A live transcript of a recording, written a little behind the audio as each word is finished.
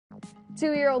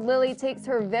2-year-old Lily takes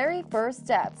her very first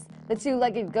steps. The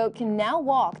two-legged goat can now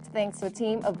walk thanks to a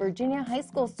team of Virginia high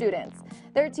school students.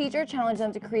 Their teacher challenged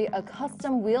them to create a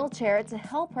custom wheelchair to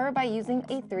help her by using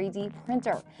a 3D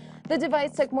printer. The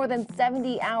device took more than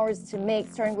 70 hours to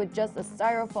make, starting with just a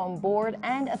styrofoam board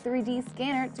and a 3D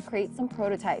scanner to create some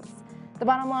prototypes. The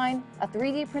bottom line, a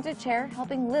 3D printed chair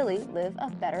helping Lily live a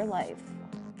better life.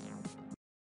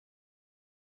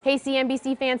 Hey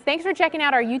CNBC fans, thanks for checking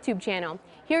out our YouTube channel.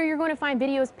 Here you're going to find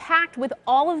videos packed with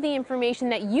all of the information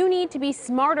that you need to be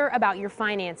smarter about your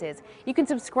finances. You can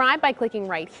subscribe by clicking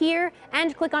right here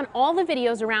and click on all the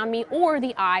videos around me or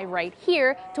the eye right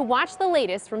here to watch the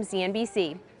latest from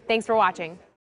CNBC. Thanks for watching.